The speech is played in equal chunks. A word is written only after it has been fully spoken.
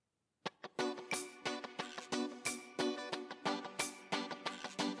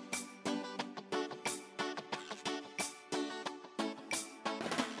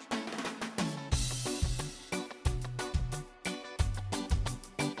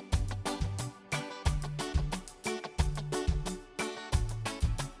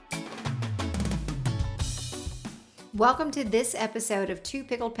Welcome to this episode of Two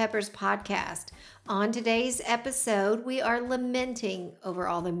Pickled Peppers podcast. On today's episode, we are lamenting over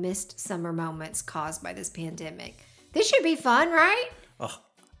all the missed summer moments caused by this pandemic. This should be fun, right? Oh,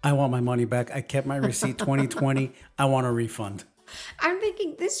 I want my money back. I kept my receipt 2020. I want a refund. I'm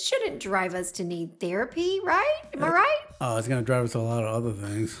thinking this shouldn't drive us to need therapy, right? Am I right? Oh, it's going to drive us to a lot of other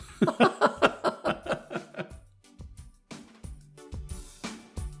things.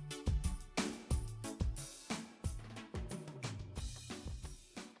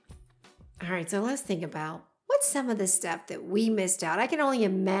 All right, so let's think about what's some of the stuff that we missed out. I can only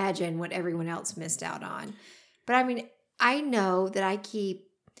imagine what everyone else missed out on. But I mean, I know that I keep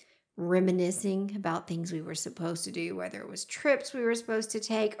reminiscing about things we were supposed to do, whether it was trips we were supposed to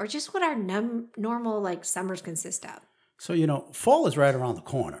take or just what our normal summers consist of. So, fall is right around the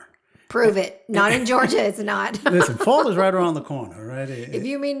corner. Prove it. Not in Georgia, it's not. Listen, fall is right around the corner, right? If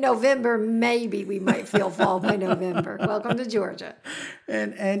you mean November, maybe we might feel fall by November. Welcome to Georgia.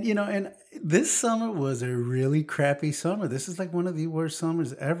 And this summer was a really crappy summer. This is like one of the worst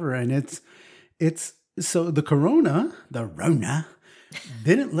summers ever. And it's so the Rona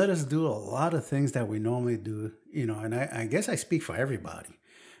didn't let us do a lot of things that we normally do, and I guess I speak for everybody.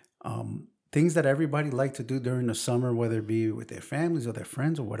 Things that everybody like to do during the summer, whether it be with their families or their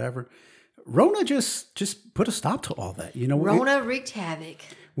friends or whatever. Rona just put a stop to all that. Rona wreaked havoc.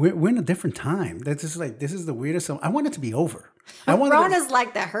 We're in a different time. This is the weirdest. I want it to be over. Rona's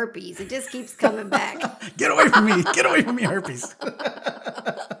like the herpes. It just keeps coming back. Get away from me. Get away from me, herpes.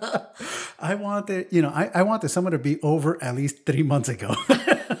 I want the summer to be over at least 3 months ago.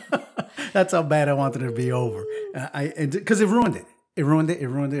 That's how bad I wanted it to be over. Because it ruined it. It ruined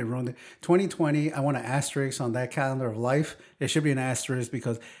it. 2020, I want an asterisk on that calendar of life. There should be an asterisk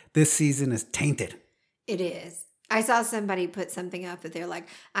because this season is tainted. It is. I saw somebody put something up that they're like,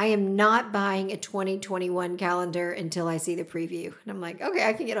 I am not buying a 2021 calendar until I see the preview. And I'm like, okay,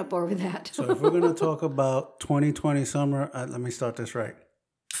 I can get on board with that. So if we're going to talk about 2020 summer, let me start this right.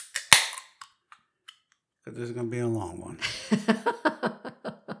 Because this is going to be a long one.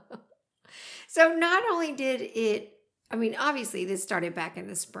 So not only did it, obviously this started back in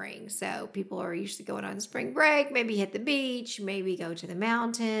the spring. So people are usually going on spring break, maybe hit the beach, maybe go to the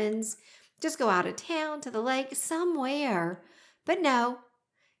mountains, just go out of town to the lake somewhere. But no,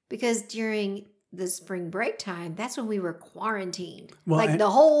 because during the spring break time, that's when we were quarantined. Well, the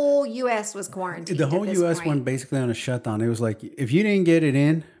whole U.S. was quarantined. The whole U.S. went basically on a shutdown. It was like, if you didn't get it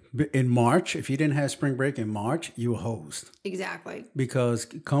in March, if you didn't have spring break in March, you were hosed. Exactly. Because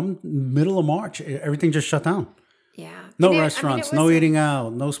come middle of March, everything just shut down. Yeah. No restaurants, no eating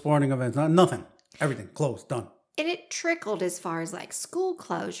out, no sporting events, nothing. Everything closed, done. And it trickled as far as school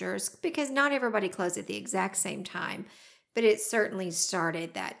closures because not everybody closed at the exact same time. But it certainly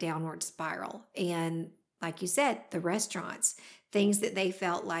started that downward spiral. And like you said, the restaurants, things that they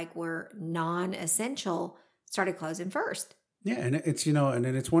felt like were non-essential started closing first. Yeah, and it's, and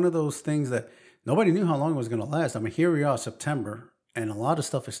then it's one of those things that nobody knew how long it was going to last. Here we are, September. And a lot of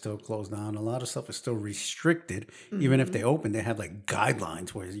stuff is still closed down. A lot of stuff is still restricted. Mm-hmm. Even if they open, they have guidelines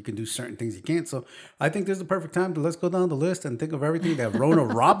where you can do certain things you can't. So I think this is the perfect time to let's go down the list and think of everything that Rona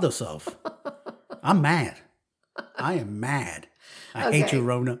robbed us of. I'm mad. I am mad. I hate you,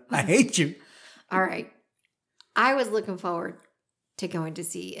 Rona. I hate you. All right. I was looking forward to going to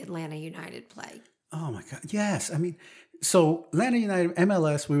see Atlanta United play. Oh, my God. Yes. So Atlanta United,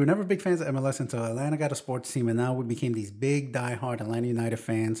 MLS, we were never big fans of MLS until Atlanta got a sports team, and now we became these big, diehard Atlanta United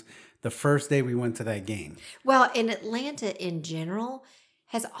fans the first day we went to that game. Well, in Atlanta in general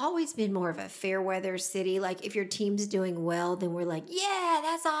has always been more of a fair weather city. If your team's doing well, then we're like, yeah,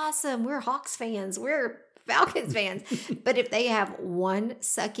 that's awesome. We're Hawks fans. We're Falcons fans. But if they have one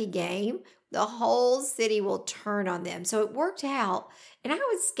sucky game, the whole city will turn on them. So it worked out. And I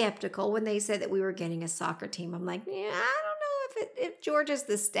was skeptical when they said that we were getting a soccer team. I'm like, yeah, I don't know if Georgia's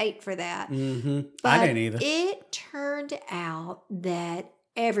the state for that. Mm-hmm. But I didn't either. It turned out that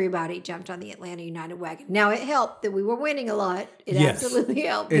everybody jumped on the Atlanta United wagon. Now, it helped that we were winning a lot. It absolutely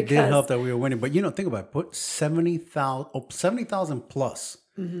helped. It did help that we were winning. But, think about it. Put 70,000 plus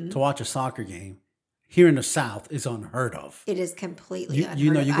to watch a soccer game. Here in the South is unheard of. It is completely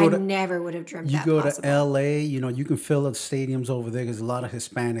unheard of. I never would have dreamt that possible. You go to L.A., you can fill up stadiums over there. There's a lot of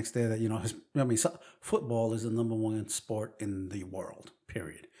Hispanics there that, football is the number one sport in the world,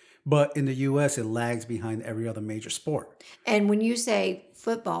 period. But in the U.S., it lags behind every other major sport. And when you say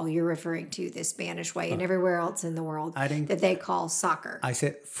football, you're referring to the Spanish way and everywhere else in the world that they call soccer. I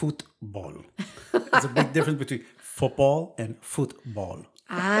said football. There's a big difference between football and football.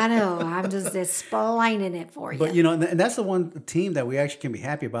 I know. I'm just explaining it for you. But, and that's the one team that we actually can be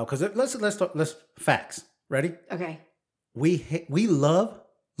happy about. Because let's facts. Ready? Okay. We love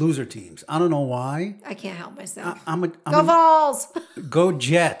loser teams. I don't know why. I can't help myself. Go Vols! Go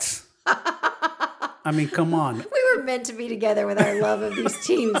Jets. I mean, come on. We were meant to be together with our love of these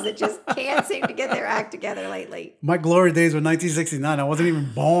teams that just can't seem to get their act together lately. My glory days were 1969. I wasn't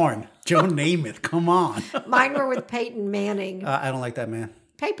even born. Joe Namath. Come on. Mine were with Peyton Manning. I don't like that man.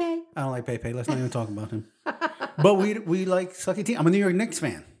 Pepe. I don't like Pepe. Let's not even talk about him. But we like sucky team. I'm a New York Knicks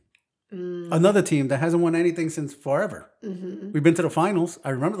fan. Another team that hasn't won anything since forever. We've been to the finals.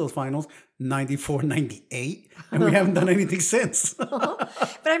 I remember those finals, 94, 98, and we haven't done anything since. But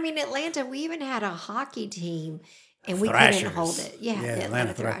I mean, Atlanta, we even had a hockey team and we Thrashers. couldn't hold it. Yeah, the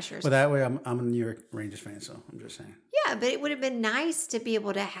Atlanta Thrashers. But that way, I'm a New York Rangers fan, so I'm just saying. Yeah, but it would have been nice to be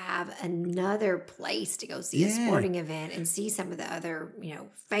able to have another place to go see a sporting event and see some of the other,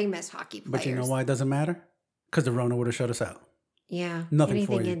 famous hockey players. But you know why it doesn't matter? Because the Rona would have shut us out. Yeah. Nothing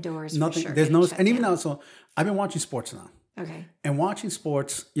anything for you. Indoors. Nothing. For sure There's no. And even down. now, so I've been watching sports now. Okay. And watching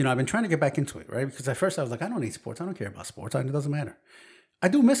sports, I've been trying to get back into it, right? Because at first I was like, I don't need sports. I don't care about sports. It doesn't matter. I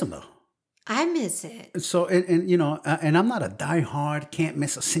do miss them though. I miss it. So and I'm not a diehard, can't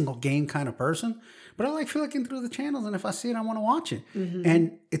miss a single game kind of person, but I like flicking through the channels, and if I see it, I want to watch it. Mm-hmm.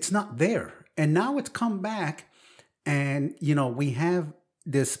 And it's not there. And now it's come back, and we have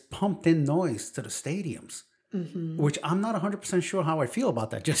this pumped in noise to the stadiums. Mm-hmm. Which I'm not 100% sure how I feel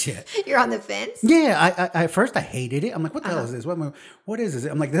about that just yet. You're on the fence? Yeah, I at first I hated it. I'm like, what the hell is this? What is this?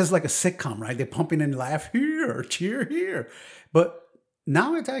 I'm like, this is like a sitcom, right? They're pumping in laugh here, cheer here. But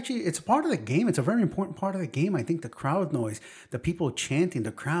now it's a part of the game. It's a very important part of the game. I think the crowd noise, the people chanting,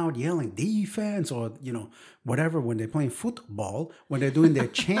 the crowd yelling defense or, whatever, when they're playing football, when they're doing their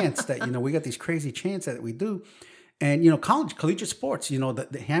chants that, we got these crazy chants that we do. And, collegiate sports,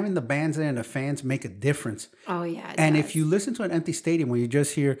 having the bands there and the fans make a difference. Oh, yeah. And if you listen to an empty stadium where you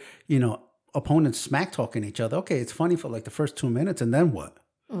just hear, opponents smack talking each other, okay, it's funny for like the first 2 minutes, and then what?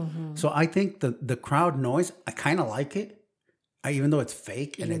 Mm-hmm. So I think the crowd noise, I kind of like it. Even though it's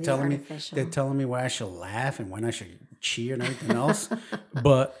fake, and they're telling me where I should laugh and when I should cheer and everything else.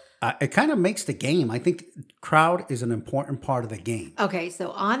 But it kind of makes the game. I think crowd is an important part of the game. Okay, so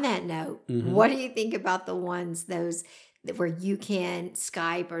on that note, what do you think about those where you can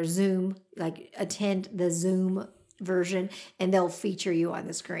Skype or Zoom, like attend the Zoom version, and they'll feature you on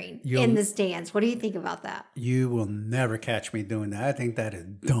the screen in the stands? What do you think about that? You will never catch me doing that. I think that is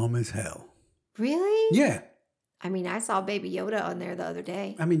dumb as hell. Really? Yeah. I mean, I saw Baby Yoda on there the other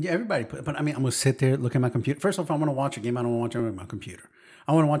day. I mean, everybody but I'm going to sit there, look at my computer. First off, if I want to watch a game, I don't want to watch it on my computer.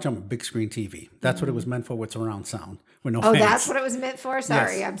 I want to watch it on a big screen TV. That's what it was meant for, with surround sound. With no fans. That's what it was meant for?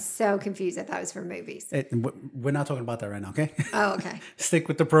 Sorry, Yes. I'm so confused. I thought it was for movies. We're not talking about that right now, okay? Oh, okay. Stick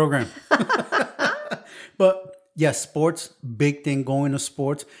with the program. But yes, sports, big thing, going to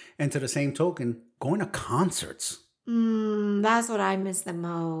sports. And to the same token, going to concerts. That's what I miss the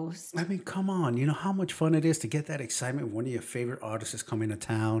most. I mean, come on. You know how much fun it is to get that excitement when one of your favorite artists is coming to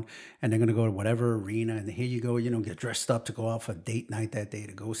town and they're going to go to whatever arena, and here you go, get dressed up to go out for date night that day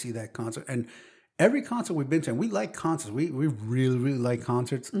to go see that concert. And every concert we've been to, and we like concerts. We really, really like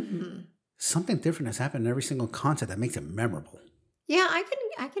concerts. Mm-hmm. Something different has happened in every single concert that makes it memorable. Yeah, I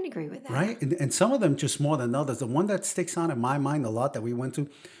can agree with that. Right? And some of them just more than others. The one that sticks on in my mind a lot that we went to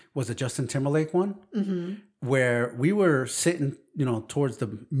was the Justin Timberlake one, where we were sitting, towards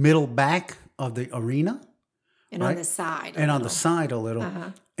the middle back of the arena. And on the side. And on the side a little.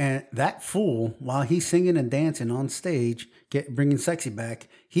 And that fool, while he's singing and dancing on stage, bringing sexy back,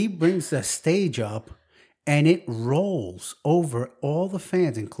 he brings the stage up and it rolls over all the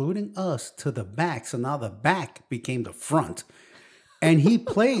fans, including us, to the back. So now the back became the front. And he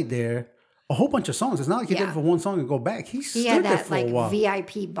played there a whole bunch of songs. It's not like he did it for one song and go back. He stood had there that for a while.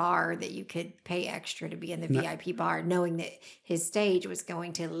 VIP bar that you could pay extra to be in the VIP bar, knowing that his stage was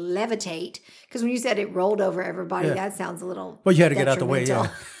going to levitate. Because when you said it rolled over everybody, that sounds a little. Well, you had to get out the way. Yeah,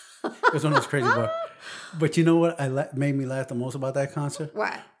 it was one of those crazy bars. But you know what made me laugh the most about that concert?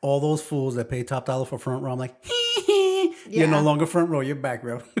 What? All those fools that paid top dollar for front row. I'm like, you're no longer front row, you're back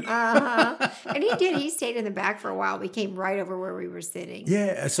row. And he did. He stayed in the back for a while. We came right over where we were sitting.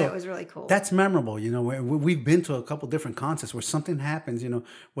 Yeah, so it was really cool. That's memorable. We've been to a couple different concerts where something happens.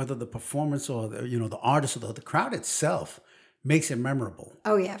 Whether the performance or the artist or the crowd itself makes it memorable.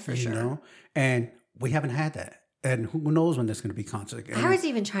 Oh yeah, for sure. And we haven't had that. And who knows when there's going to be concert again. I was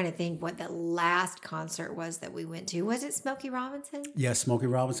even trying to think what the last concert was that we went to. Was it Smokey Robinson? Yes, Smokey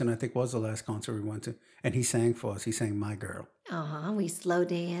Robinson, I think, was the last concert we went to. And he sang for us. He sang My Girl. We slow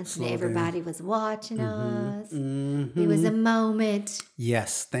danced and everybody was watching us. Mm-hmm. It was a moment.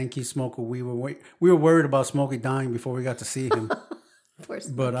 Yes, thank you, Smokey. We were worried about Smokey dying before we got to see him. Poor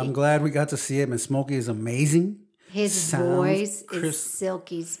But I'm Smokey. glad we got to see him. And Smokey is amazing. His Sounds voice is crisp.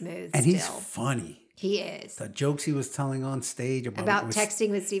 silky smooth And still. he's funny. He is. The jokes he was telling on stage About was-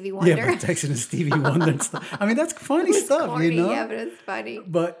 texting with Stevie Wonder. Yeah, about texting to Stevie Wonder and stuff. I mean, that's funny It's stuff, corny, you know? yeah, but it's funny.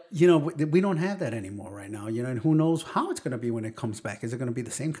 But, you know, we don't have that anymore right now, you know, and who knows how it's going to be when it comes back. Is it going to be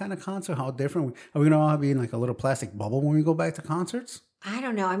the same kind of concert? How different? Are we going to all be in like a little plastic bubble when we go back to concerts? I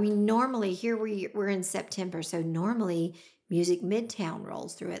don't know. I mean, normally here we're in September, so normally Music Midtown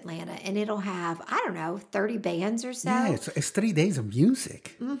rolls through Atlanta, and it'll have, I don't know, 30 bands or so. Yeah, it's 3 days of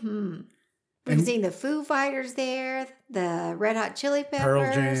music. Mm-hmm. We've seen the Foo Fighters there, the Red Hot Chili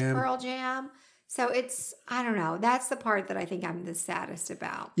Peppers, Pearl Jam. So it's, I don't know. That's the part that I think I'm the saddest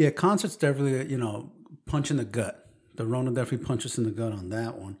about. Yeah, concerts definitely, you know, punch in the gut. The Rona definitely punches in the gut on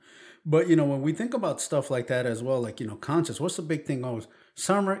that one. But, you know, when we think about stuff like that as well, like, you know, concerts, what's the big thing always?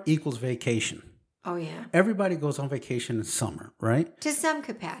 Summer equals vacation. Oh, yeah. Everybody goes on vacation in summer, right? To some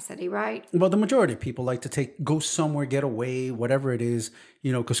capacity, right? Well, the majority of people like to go somewhere, get away, whatever it is,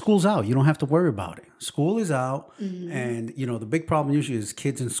 you know, because school's out. You don't have to worry about it. School is out. Mm-hmm. And, you know, the big problem usually is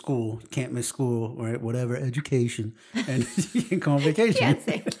kids in school. Can't miss school, right? Whatever, education. And you can go on vacation. Can't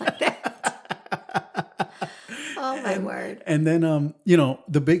say it like that. Oh, my word. And then, you know,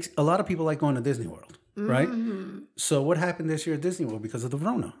 a lot of people like going to Disney World, right? Mm-hmm. So what happened this year at Disney World because of the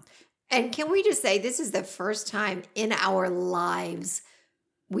Rona? And can we just say this is the first time in our lives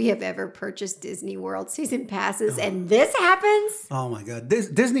we have ever purchased Disney World season passes, and this happens? Oh my God.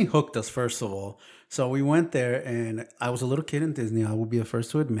 Disney hooked us, first of all. So we went there, and I was a little kid in Disney. I will be the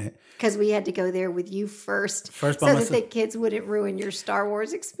first to admit. Because we had to go there with you first by so that myself. the kids wouldn't ruin your Star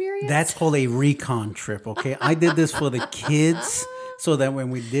Wars experience. That's called a recon trip, okay? I did this for the kids so that when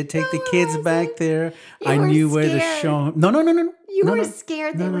we did take the kids back there, I were knew where to scared. show them. No. You No, were no.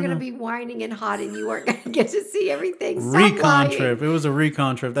 scared they No, were no, going to no. be whining and hot and you weren't going to get to see everything. Stop Recon lying. trip. It was a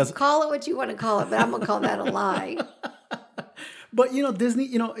recon trip. That's Call it what you want to call it, but I'm going to call that a lie. But, you know, Disney,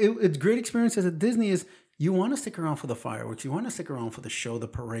 you know, it's great experiences at Disney is you want to stick around for the fireworks. You want to stick around for the show, the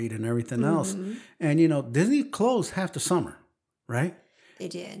parade, and everything else. And, you know, Disney closed half the summer, right? They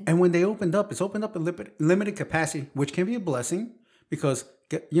did. And when they opened up, it's opened up a limited capacity, which can be a blessing because,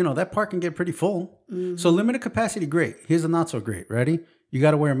 you know, that park can get pretty full. So limited capacity, great. Here's the not so great. Ready? You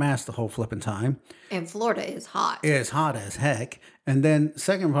got to wear a mask the whole flipping time. And Florida is hot. It's hot as heck. And then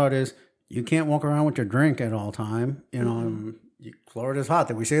second part is you can't walk around with your drink at all time. You know, Florida's hot.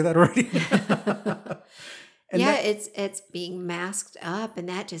 Did we say that already? Yeah, it's being masked up, and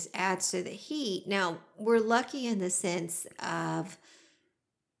that just adds to the heat. Now, we're lucky in the sense of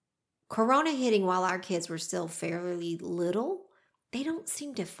Corona hitting while our kids were still fairly little. They don't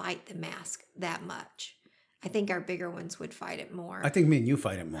seem to fight the mask that much. I think our bigger ones would fight it more. I think me and you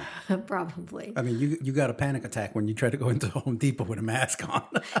fight it more. Probably. I mean, you got a panic attack when you try to go into Home Depot with a mask on.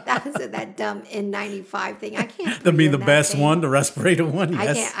 That was that dumb N95 thing. I can't. That mean breathe the in that best thing. one, the respirator one. I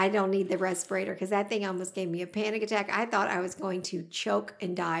Yes. can't. I don't need the respirator because that thing almost gave me a panic attack. I thought I was going to choke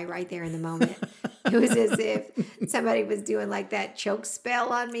and die right there in the moment. It was as if somebody was doing like that choke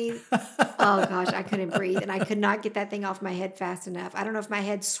spell on me. Oh gosh, I couldn't breathe, and I could not get that thing off my head fast enough. I don't know if my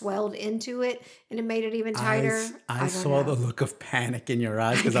head swelled into it and it made it even tighter. I don't saw know. the look of panic in your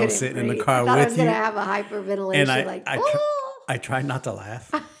eyes because I couldn't was sitting in the breathe. car I thought I was with you. gonna have a hyperventilation. And I tried not to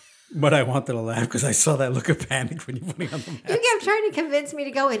laugh, but I wanted to laugh because I saw that look of panic when you put it on the mask. You kept trying to convince me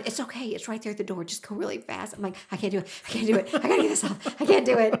to go in. It's okay. It's right there at the door. Just go really fast. I'm like, I can't do it. I can't do it. I gotta get this off. I can't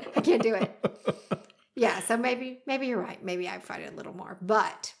do it. I can't do it. Yeah. So maybe you're right. Maybe I fight it a little more.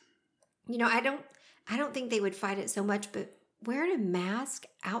 But you know, I don't think they would fight it so much. But wearing a mask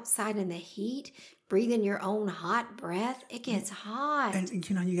outside in the heat, breathing your own hot breath, it gets hot. And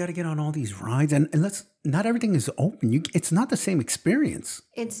you know, you got to get on all these rides, and not everything is open. It's not the same experience.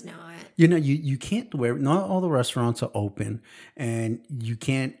 It's not. You know, you can't wear. Not all the restaurants are open, and you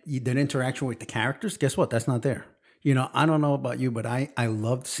can't. That interaction with the characters. Guess what? That's not there. You know, I don't know about you, but I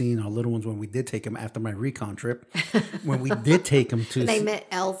loved seeing our little ones when we did take them after my recon trip. When we did take them to, They met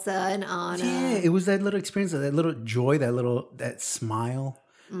Elsa and Anna. yeah, it was that little experience, that little joy, that smile.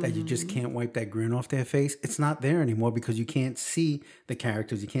 That you just can't wipe that grin off their face. It's not there anymore because you can't see the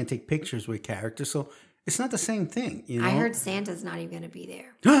characters. You can't take pictures with characters. So it's not the same thing. You know? I heard Santa's not even going to be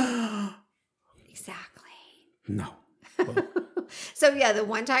there. Exactly. No. Well, So yeah, the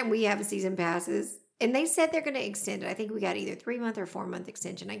one time we have season passes, and they said they're going to extend it. I think we got either 3-month or 4-month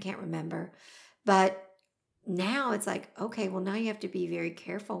extension. I can't remember. But now it's like, okay, well, now you have to be very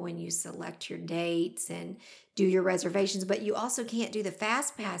careful when you select your dates and do your reservations, but you also can't do the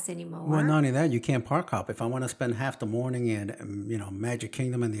fast pass anymore. well, not only that, you can't park hop. If I want to spend half the morning in, Magic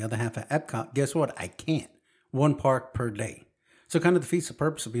Kingdom and the other half at Epcot, guess what? I can't. One park per day. So it kind of defeats the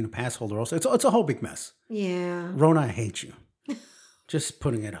purpose of being a pass holder also. It's a whole big mess. Yeah. Rona, I hate you. Just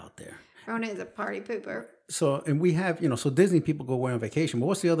putting it out there. Rona is a party pooper. So, and we have, so Disney people go away on vacation. But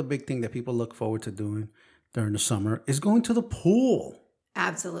what's the other big thing that people look forward to doing during the summer is going to the pool.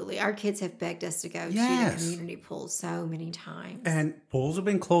 Absolutely. Our kids have begged us to go to the community pool so many times. And pools have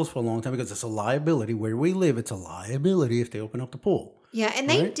been closed for a long time because it's a liability. Where we live, it's a liability if they open up the pool. Yeah, and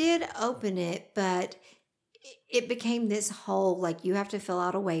they did open it, but it became this whole, like, you have to fill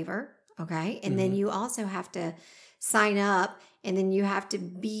out a waiver, okay? And then you also have to sign up, and then you have to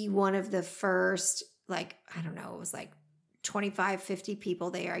be one of the first, like, I don't know, it was like 25, 50 people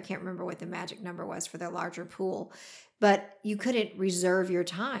there. I can't remember what the magic number was for the larger pool. But you couldn't reserve your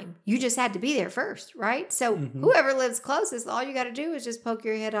time. You just had to be there first, right? So whoever lives closest, all you got to do is just poke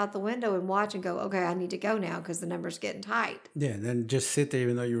your head out the window and watch and go, okay, I need to go now because the number's getting tight. Yeah, and then just sit there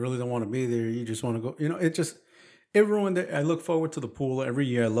even though you really don't want to be there. You just want to go. It ruined it. I look forward to the pool every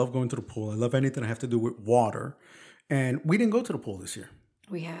year. I love going to the pool. I love anything I have to do with water. And we didn't go to the pool this year.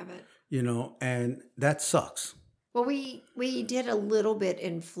 We haven't. And that sucks. Well, we did a little bit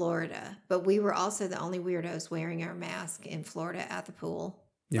in Florida, but we were also the only weirdos wearing our mask in Florida at the pool.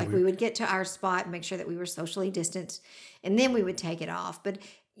 Yeah, we would get to our spot and make sure that we were socially distanced, and then we would take it off. But,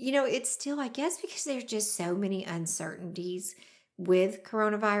 it's still, I guess, because there's just so many uncertainties with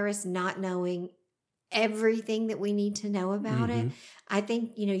coronavirus, not knowing everything that we need to know about it. I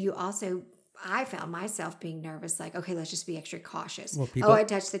think, I found myself being nervous, like, okay, let's just be extra cautious. Well, I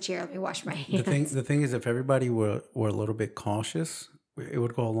touched the chair. Let me wash my hands. The thing is, if everybody were a little bit cautious, it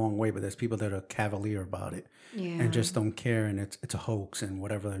would go a long way. But there's people that are cavalier about it and just don't care. And it's a hoax and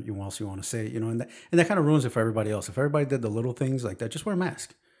whatever else you want to say, and that kind of ruins it for everybody else. If everybody did the little things like that, just wear a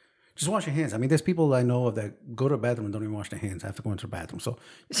mask. Just wash your hands. I mean, there's people I know of that go to the bathroom and don't even wash their hands after going to the bathroom. So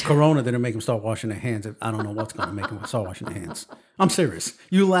Corona didn't make them start washing their hands. I don't know what's going to make them start washing their hands. I'm serious.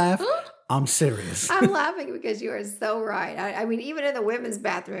 You laugh. I'm serious. I'm laughing because you are so right. I mean, even in the women's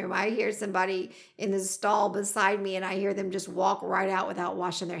bathroom, I hear somebody in the stall beside me and I hear them just walk right out without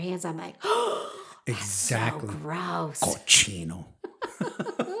washing their hands. I'm like, oh, exactly. So gross. Cochino.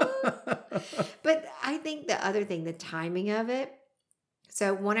 But I think the other thing, the timing of it.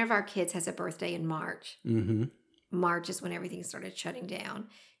 So one of our kids has a birthday in March. March is when everything started shutting down.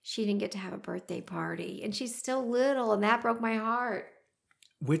 She didn't get to have a birthday party and she's still little and that broke my heart.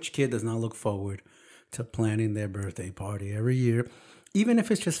 Which kid does not look forward to planning their birthday party every year, even if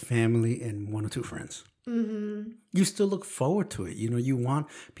it's just family and one or two friends? You still look forward to it. You want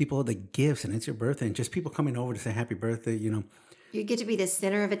people the gifts and it's your birthday and just people coming over to say happy birthday, You get to be the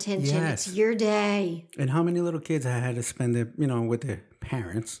center of attention. Yes. It's your day. And how many little kids I had to spend it, with their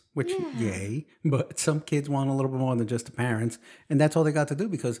parents, which yay. But some kids want a little bit more than just the parents. And that's all they got to do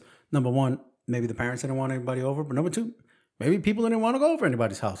because, number one, maybe the parents didn't want anybody over. But number two, maybe people didn't want to go over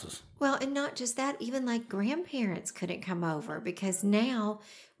anybody's houses. Well, and not just that, even like grandparents couldn't come over because now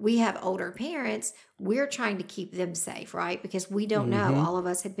we have older parents. We're trying to keep them safe, right? Because we don't know. All of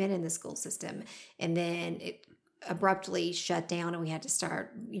us had been in the school system and then it abruptly shut down and we had to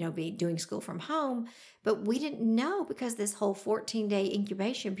start, be doing school from home. But we didn't know because this whole 14-day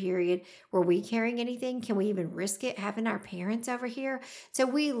incubation period, were we carrying anything? Can we even risk it having our parents over here? So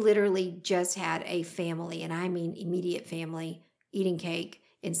we literally just had a family, and I mean immediate family, eating cake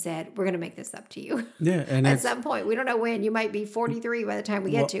and said, we're going to make this up to you. Yeah. And at some point, we don't know when. You might be 43 by the time we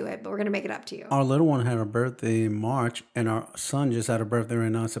get to it, but we're going to make it up to you. Our little one had a birthday in March, and our son just had a birthday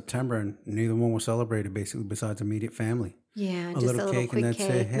right now in September, and neither one was celebrated, basically, besides immediate family. Yeah, just a little cake quick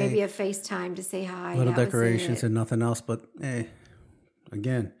cake, hey, maybe a FaceTime to say hi. Little decorations and nothing else, but hey,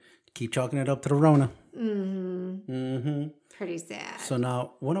 again, keep chalking it up to the Rona. Pretty sad. So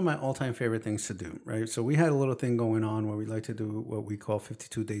now, one of my all-time favorite things to do, right? So we had a little thing going on where we like to do what we call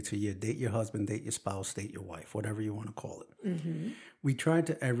 52 dates a year. Date your husband, date your spouse, date your wife, whatever you want to call it. We tried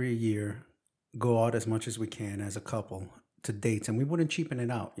to every year go out as much as we can as a couple to dates, and we wouldn't cheapen it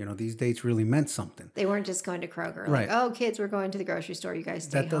out. These dates really meant something. They weren't just going to Kroger. Right. Like, oh, kids, we're going to the grocery store. You guys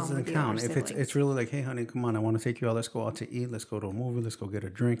stay home. That doesn't with count. If it's really like, hey, honey, come on, I want to take you out. Let's go out to eat. Let's go to a movie. Let's go get a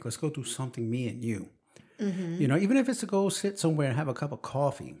drink. Let's go do something, me and you. Even if it's to go sit somewhere and have a cup of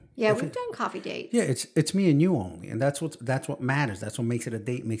coffee. Yeah, we've done coffee dates. Yeah, it's me and you only, and that's what matters. That's what makes it a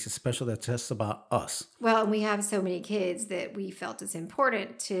date, makes it special. That's just about us. Well, and we have so many kids that we felt it's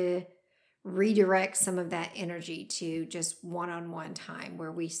important to redirect some of that energy to just one-on-one time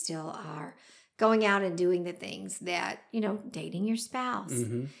where we still are going out and doing the things that, dating your spouse.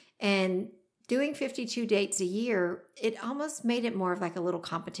 And doing 52 dates a year, it almost made it more of like a little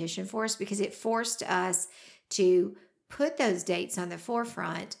competition for us because it forced us to put those dates on the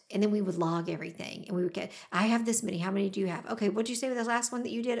forefront, and then we would log everything, and we would get, I have this many, how many do you have? Okay, what'd you say with the last one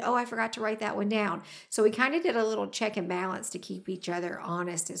that you did? Oh, I forgot to write that one down. So we kind of did a little check and balance to keep each other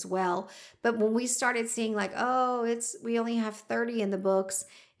honest as well. But when we started seeing like, oh, we only have 30 in the books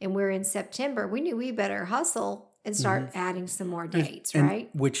and we're in September, we knew we better hustle and start adding some more dates, right?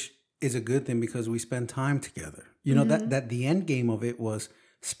 Which is a good thing because we spend time together. You know, that the end game of it was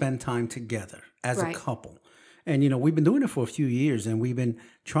spend time together as a couple. And, we've been doing it for a few years, and we've been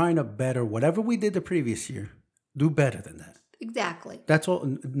trying to better whatever we did the previous year, do better than that. Exactly. That's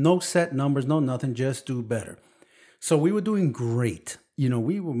all. No set numbers, no nothing, just do better. So we were doing great.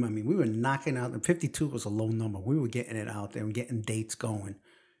 We were knocking out, 52 was a low number. We were getting it out there and getting dates going.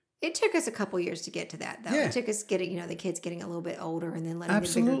 It took us a couple years to get to that, though. Yeah. It took us getting, the kids getting a little bit older and then letting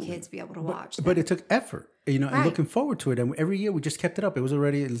the bigger kids be able to watch them. But it took effort, and looking forward to it. And every year we just kept it up. It was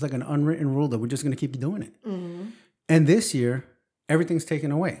like an unwritten rule that we're just going to keep doing it. Mm-hmm. And this year, everything's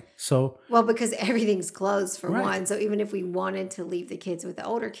taken away. So well, because everything's closed for one. So even if we wanted to leave the kids with the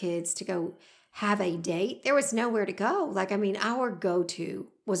older kids to go have a date, there was nowhere to go. Our go-to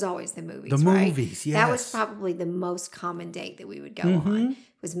was always the movies. The movies, yes. That was probably the most common date that we would go on,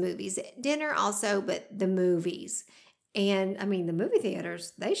 was movies. Dinner also, but the movies. And the movie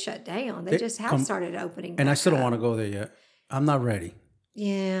theaters, they shut down. They just have started opening. And I still don't want to go there yet. I'm not ready.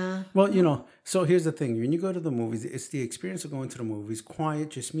 Yeah. Well, so here's the thing. When you go to the movies, it's the experience of going to the movies, quiet,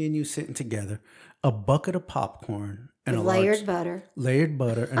 just me and you sitting together, a bucket of popcorn, and with layered butter,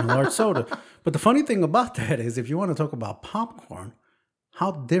 and a large soda. But the funny thing about that is, if you want to talk about popcorn,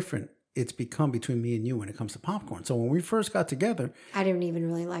 how different it's become between me and you when it comes to popcorn. So when we first got together, I didn't even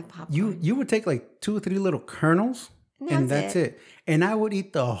really like popcorn. You would take like 2 or 3 little kernels, and that's it. And I would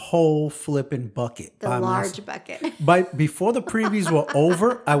eat the whole flipping bucket. The large bucket. Before the previews were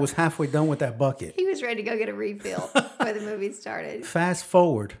over, I was halfway done with that bucket. He was ready to go get a refill before the movie started. Fast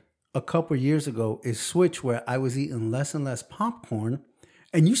forward a couple of years ago, it switched where I was eating less and less popcorn,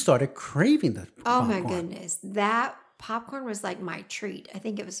 and you started craving the popcorn. Oh my goodness. That popcorn was like my treat. I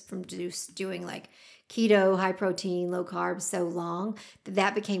think it was from doing like keto, high protein, low carb so long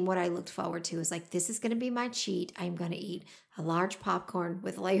that became what I looked forward to. Is like, this is going to be my cheat. I'm going to eat a large popcorn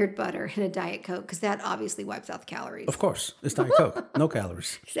with layered butter and a Diet Coke, because that obviously wipes out the calories. Of course. It's Diet Coke. No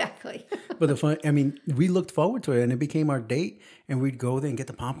calories. Exactly. But we looked forward to it, and it became our date, and we'd go there and get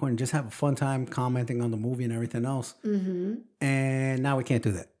the popcorn and just have a fun time commenting on the movie and everything else. Mm-hmm. And now we can't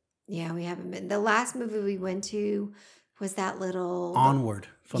do that. Yeah, we haven't been. The last movie we went to was that little Onward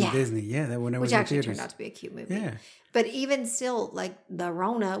from Disney. Yeah, that whenever which actually turned out to be a cute movie. Yeah. But even still, like, the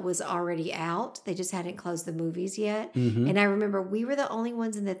Rona was already out. They just hadn't closed the movies yet. Mm-hmm. And I remember we were the only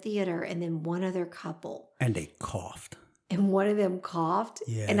ones in the theater, and then one other couple. And they coughed. And one of them coughed.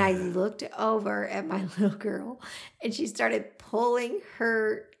 Yeah. And I looked over at my little girl, and she started pulling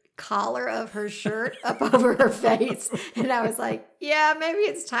her collar of her shirt up over her face. And I was like, yeah, maybe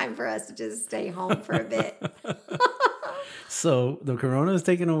it's time for us to just stay home for a bit. So the corona is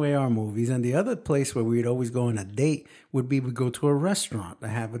taking away our movies. And the other place where we'd always go on a date would be we go to a restaurant to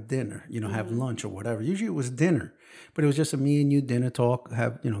have a dinner, have lunch or whatever. Usually it was dinner, but it was just a me and you dinner talk,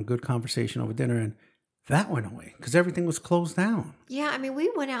 have, good conversation over dinner. And that went away because everything was closed down. Yeah, we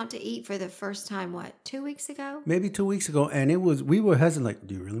went out to eat for the first time, 2 weeks ago? Maybe 2 weeks ago. And we were hesitant, like,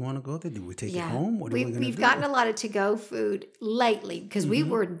 do you really want to go there? Do we take it home? What are we going to do? We've gotten a lot of to-go food lately because we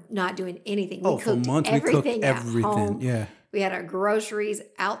were not doing anything. We cooked for months everything we cooked everything. At home. Yeah. We had our groceries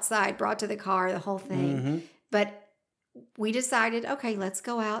outside, brought to the car, the whole thing. Mm-hmm. But we decided, okay, let's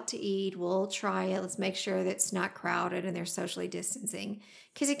go out to eat. We'll try it. Let's make sure that it's not crowded and they're socially distancing.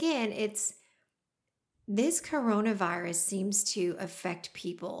 Because again, this coronavirus seems to affect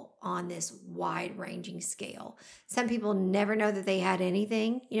people on this wide-ranging scale. Some people never know that they had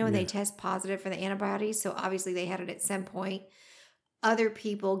anything, when they test positive for the antibodies. So obviously they had it at some point. Other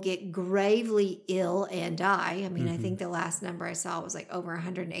people get gravely ill and die. I think the last number I saw was like over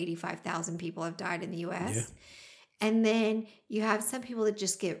 185,000 people have died in the U.S. Yeah. And then you have some people that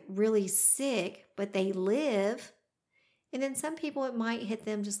just get really sick, but they live. And then some people, it might hit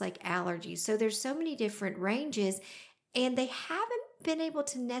them just like allergies. So there's so many different ranges, and they haven't been able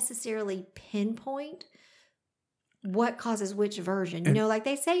to necessarily pinpoint what causes which version. Like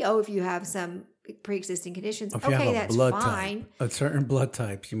they say, if you have some pre-existing conditions, okay, that's fine. A certain blood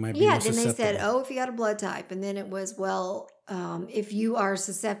type, you might be more susceptible. Then they said, if you got a blood type. And then it was, if you are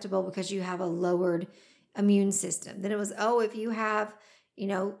susceptible because you have a lowered immune system. Then it was, if you have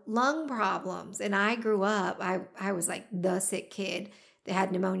lung problems. And I grew up, I was like the sick kid that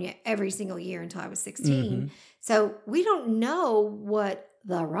had pneumonia every single year until I was 16. Mm-hmm. So we don't know what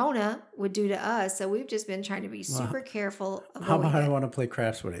the Rona would do to us. So we've just been trying to be super careful of How what we about I get. want to play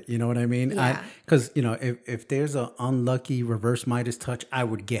craps with it? You know what I mean? Yeah. Because, if there's an unlucky reverse Midas touch, I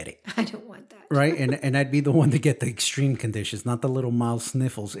would get it. I don't want that. Right? And I'd be the one to get the extreme conditions, not the little mild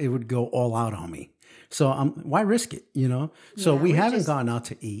sniffles. It would go all out on me. So why risk it, So Yeah, we we haven't just- gone out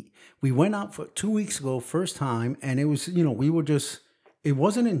to eat. We went out for 2 weeks ago, first time, and it was, it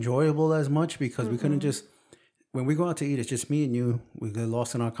wasn't enjoyable as much because we couldn't just, when we go out to eat, it's just me and you. We get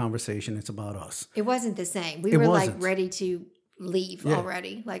lost in our conversation. It's about us. It wasn't the same. We It were wasn't. like ready to leave Yeah.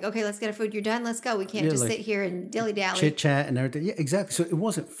 already. Like, okay, let's get our food. You're done. Let's go. We can't Yeah, just like sit here and dilly dally. Chit chat and everything. Yeah, exactly. So it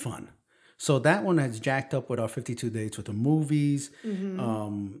wasn't fun. So that one has jacked up with our 52 dates with the movies,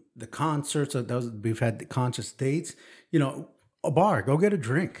 the concerts. We've had the concerts dates. A bar, go get a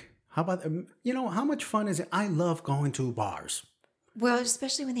drink. How about, how much fun is it? I love going to bars. Well,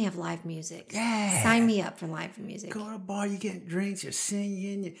 especially when they have live music. Yeah. Sign me up for live music. Go to a bar, you get drinks, you're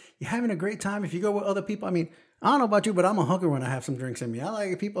singing, you're having a great time. If you go with other people, I don't know about you, but I'm a hugger when I have some drinks in me. I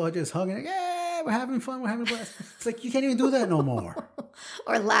like it. People are just hugging. Yeah, we're having fun. We're having a blast. It's like you can't even do that no more.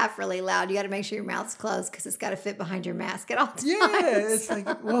 Or laugh really loud. You got to make sure your mouth's closed because it's got to fit behind your mask at all times. Yeah, it's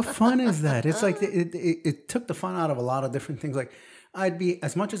like, what fun is that? It's like it took the fun out of a lot of different things. Like I'd be,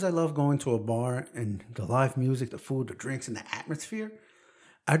 as much as I love going to a bar and the live music, the food, the drinks, and the atmosphere,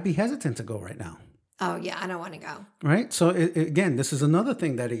 I'd be hesitant to go right now. Oh, yeah. I don't want to go. Right? So again, this is another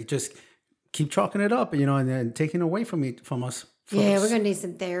thing that it just keep chalking it up, and then taking away from us. Yeah, we're going to need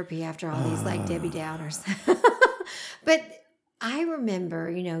some therapy after all these like Debbie Downers. But I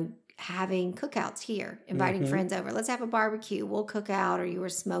remember, having cookouts here, inviting friends over. Let's have a barbecue. We'll cook out, or you were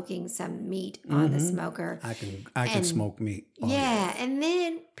smoking some meat on the smoker. I can smoke meat. Oh, yeah. And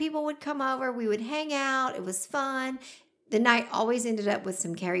then people would come over. We would hang out. It was fun. The night always ended up with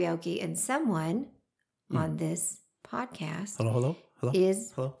some karaoke, and someone on this podcast Hello?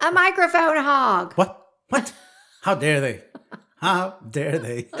 is Hello? a microphone hog. What? How dare they? How dare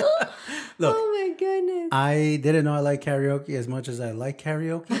they? Look, Oh my goodness. I didn't know I like karaoke as much as I like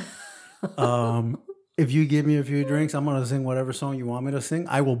karaoke. If you give me a few drinks, I'm gonna sing whatever song you want me to sing.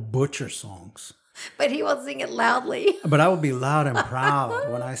 I will butcher songs, But he will sing it loudly. but I will be loud and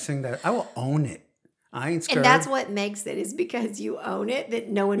proud when I sing that. I will own it. I ain't scared. And that's what makes it, is because you own it, that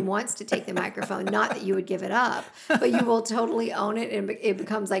no one wants to take the microphone. Not that you would give it up, but you will totally own it, and it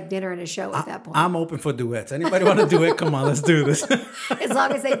becomes like dinner and a show at that point. I'm open for duets. Anybody want to do it? Come on, let's do this. As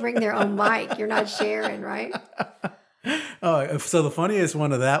long as they bring their own mic, you're not sharing, right? Oh, so the funniest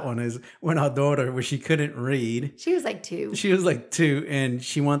one of that one is when our daughter, when she couldn't read, She was like 2. she was like 2, and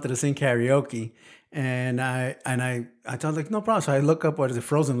she wanted to sing karaoke, and I told her, like, no problem. So I look up, what is it,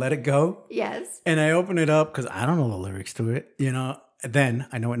 Frozen, Let It Go, Yes. and I open it up because I don't know the lyrics to it, Then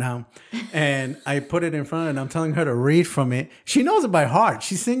I know it now, and I put it in front, and I'm telling her to read from it. She knows it by heart.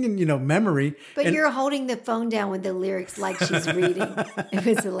 She's singing, memory. But and, you're holding the phone down with the lyrics like she's reading. It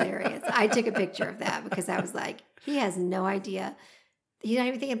was hilarious. I took a picture of that because I was like, he has no idea. He's not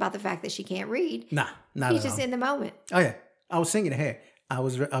even thinking about the fact that she can't read. Nah, not He's at just all. in the moment. Oh yeah, I was singing. Hey, I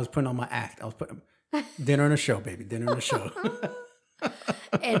was putting on my act. I was putting dinner and a show, baby, dinner and a show.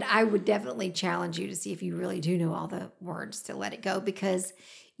 And I would definitely challenge you to see if you really do know all the words to Let It Go, because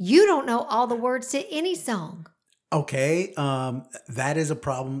you don't know all the words to any song. Okay, that is a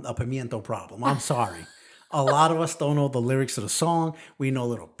problem, a pimiento problem. I'm sorry. A lot of us don't know the lyrics of the song. We know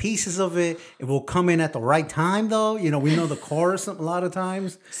little pieces of it. It will come in at the right time, though. We know the chorus a lot of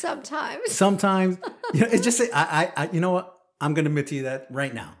times. Sometimes. Sometimes, it's just, I you know what? I'm going to admit to you that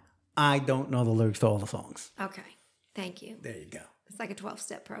right now. I don't know the lyrics to all the songs. Okay. Thank you. There you go. It's like a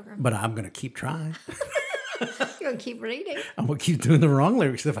 12-step program. But I'm going to keep trying. You're going to keep reading. I'm going to keep doing the wrong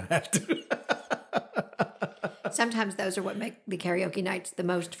lyrics if I have to. Sometimes those are what make the karaoke nights the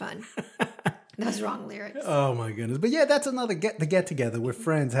most fun. Those wrong lyrics. Oh my goodness. But yeah, that's another get together with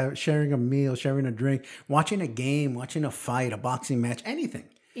friends, sharing a meal, sharing a drink, watching a game, watching a fight, a boxing match, anything.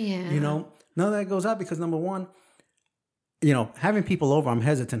 Yeah. None of that goes out because, number one, having people over, I'm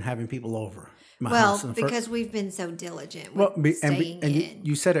hesitant having people over my house. Because we've been so diligent with staying and in.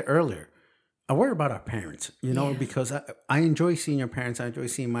 you said it earlier. I worry about our parents, Yeah. because I enjoy seeing your parents. I enjoy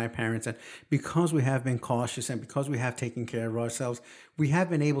seeing my parents. And because we have been cautious and because we have taken care of ourselves, we have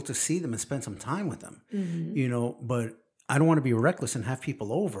been able to see them and spend some time with them, but I don't want to be reckless and have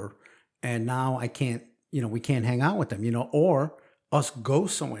people over. And now I can't, we can't hang out with them, or us go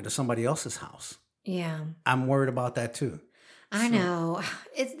somewhere to somebody else's house. Yeah. I'm worried about that too. I know.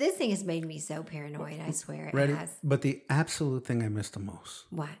 This thing has made me so paranoid, I swear it Ready? has. But the absolute thing I miss the most,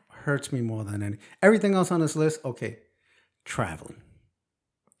 What? hurts me more than everything else on this list. Okay, traveling.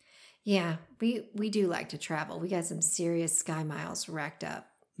 Yeah, we do like to travel. We got some serious sky miles racked up.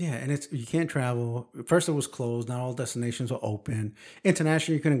 Yeah, and it's you can't travel. First, it was closed. Not all destinations are open.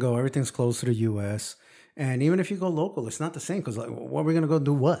 International, you couldn't go. Everything's closed to the U.S. And even if you go local, it's not the same because like, what are we gonna go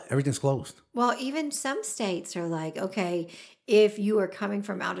do? What? Everything's closed. Well, even some states are like, okay, if you are coming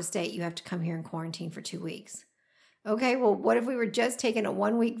from out of state, you have to come here and quarantine for 2 weeks. Okay, well, what if we were just taking a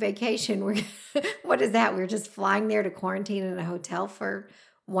 1 week vacation? What is that? We're just flying there to quarantine in a hotel for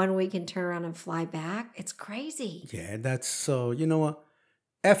 1 week and turn around and fly back? It's crazy. Yeah, that's so. You know what?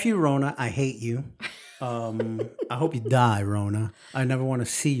 F you, Rona. I hate you. I hope you die, Rona. I never want to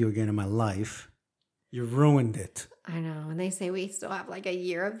see you again in my life. You ruined it. I know. And they say we still have like a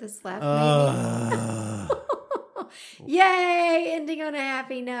year of this left, maybe. Yay! Ending on a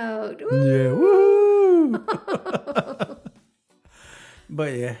happy note. Woo! Yeah, woo!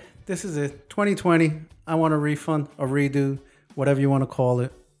 But yeah, this is it. 2020. I want a refund, a redo, whatever you want to call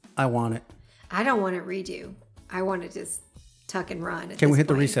it. I want it. I don't want to redo. I want to just tuck and run. Can we hit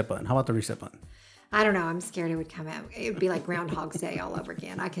the reset button? How about the reset button? I don't know. I'm scared it would come out. It would be like Groundhog's Day all over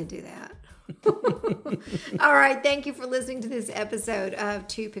again. I could do that. All right. Thank you for listening to this episode of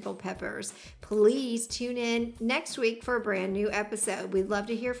Two Pickled Peppers. Please tune in next week for a brand new episode. We'd love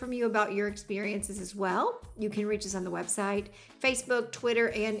to hear from you about your experiences as well. You can reach us on the website, Facebook, Twitter,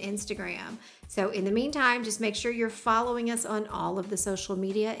 and Instagram. So in the meantime, just make sure you're following us on all of the social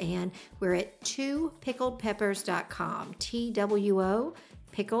media, and we're at twopickledpeppers.com. TWO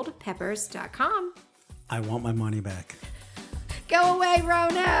pickledpeppers.com. I want my money back. Go away,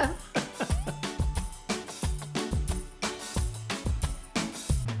 Rona.